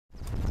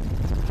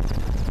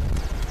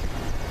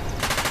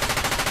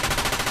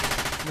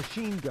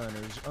Machine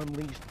gunners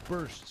unleashed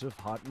bursts of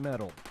hot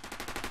metal.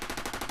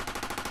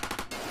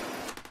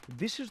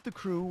 This is the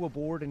crew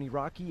aboard an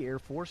Iraqi Air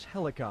Force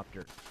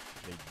helicopter.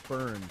 They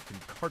burned through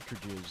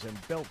cartridges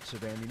and belts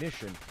of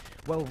ammunition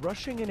while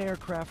rushing an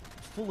aircraft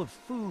full of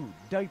food,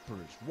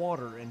 diapers,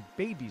 water, and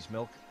baby's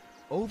milk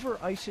over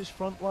ISIS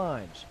front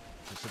lines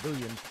to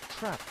civilians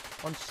trapped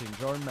on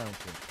Sinjar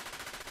Mountain.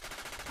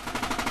 The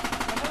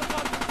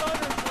helicopter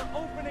gunners are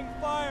opening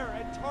fire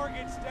at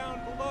targets down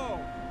below.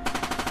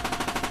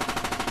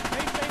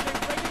 They say they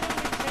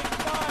regularly take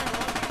fire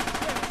on these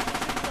ships to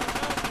Sinjar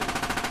Mountain,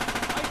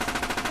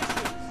 ISIS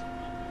missions,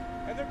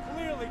 and they're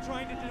clearly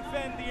trying to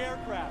defend the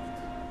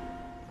aircraft.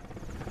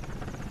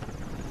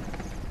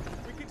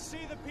 We can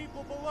see the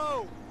people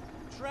below,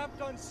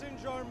 trapped on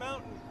Sinjar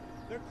Mountain.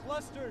 They're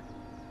clustered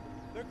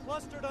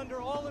under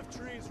olive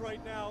trees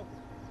right now,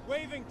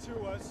 waving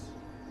to us.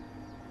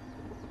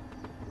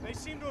 They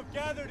seem to have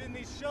gathered in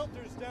these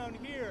shelters down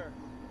here.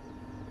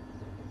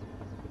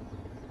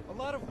 A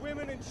lot of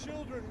women and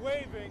children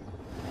waving.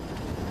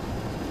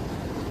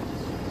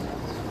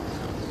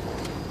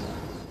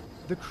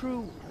 The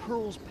crew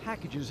hurls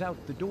packages out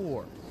the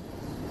door.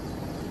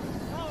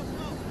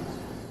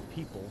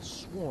 People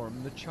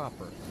swarm the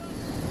chopper.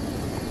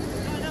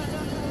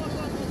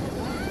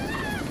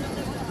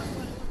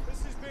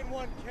 This has been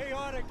one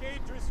chaotic aid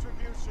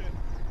distribution.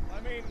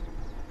 I mean,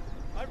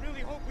 I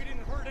really hope we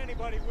didn't hurt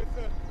anybody with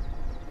the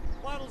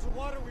bottles of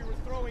water we were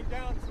throwing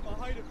down from a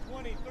height of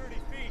 20, 30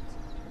 feet.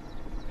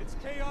 It's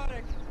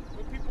chaotic,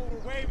 but people were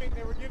waving,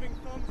 they were giving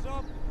thumbs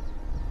up.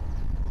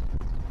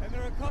 And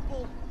there are a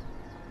couple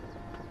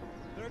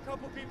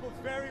people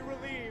very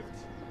relieved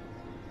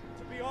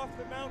to be off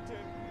the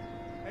mountain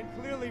and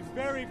clearly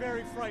very,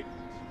 very frightened.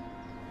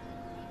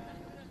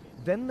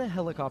 Then the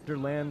helicopter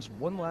lands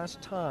one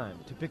last time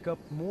to pick up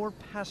more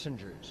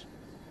passengers.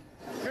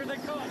 Here they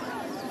come!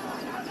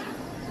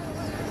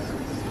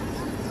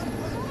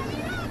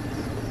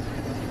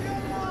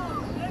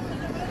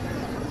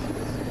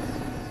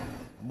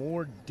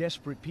 More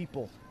desperate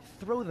people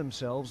throw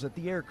themselves at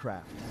the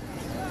aircraft,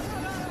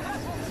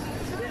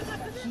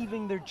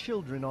 heaving their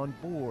children on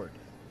board.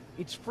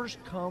 It's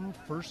first come,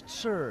 first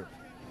served.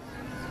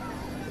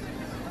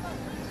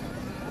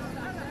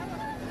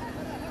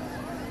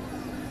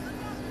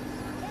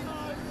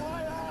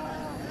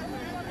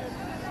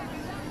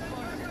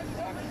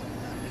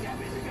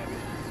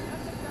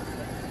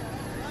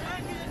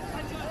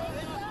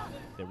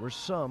 There were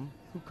some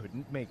who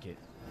couldn't make it.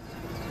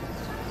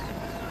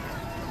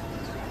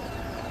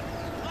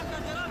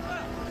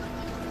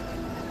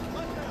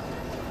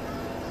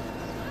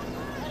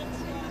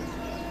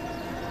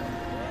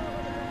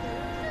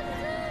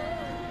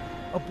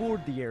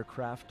 Aboard the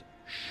aircraft,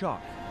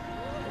 shock,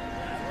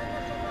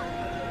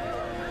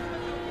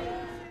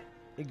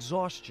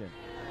 exhaustion,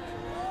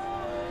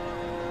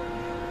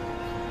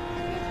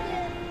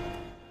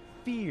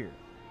 fear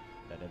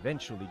that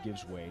eventually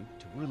gives way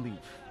to relief.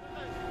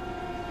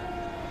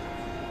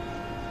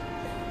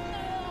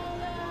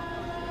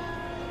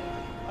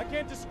 I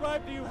can't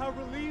describe to you how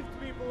relieved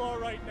people are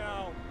right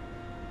now.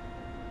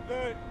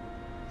 The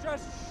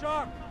just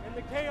shock and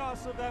the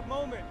chaos of that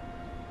moment.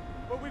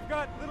 But we've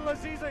got little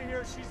Aziza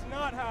here, she's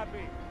not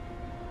happy.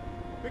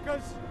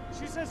 Because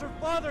she says her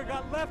father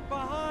got left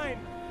behind.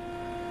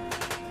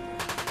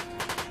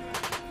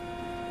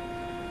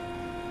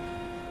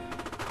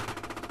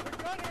 The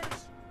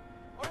gunners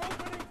are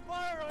opening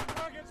fire on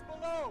targets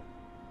below.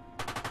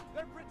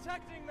 They're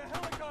protecting the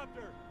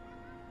helicopter.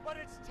 But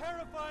it's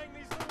terrifying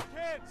these little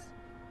kids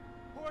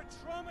who are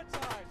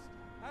traumatized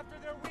after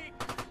their week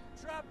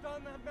trapped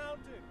on the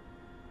mountain.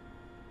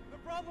 The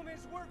problem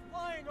is we're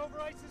flying over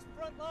ISIS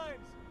front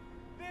lines.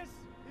 This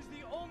is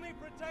the only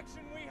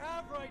protection we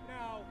have right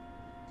now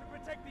to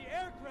protect the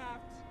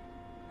aircraft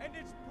and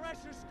its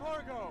precious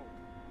cargo.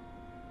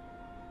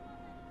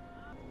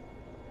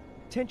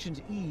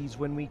 Tensions ease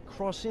when we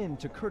cross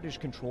into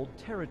Kurdish-controlled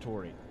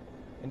territory.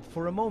 And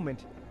for a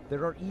moment,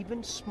 there are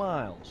even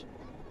smiles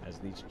as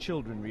these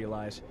children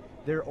realize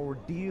their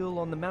ordeal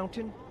on the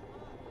mountain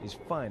is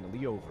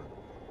finally over.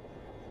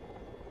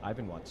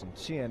 Ivan Watson,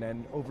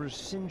 CNN, over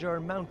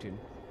Sinjar Mountain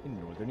in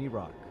northern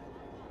Iraq.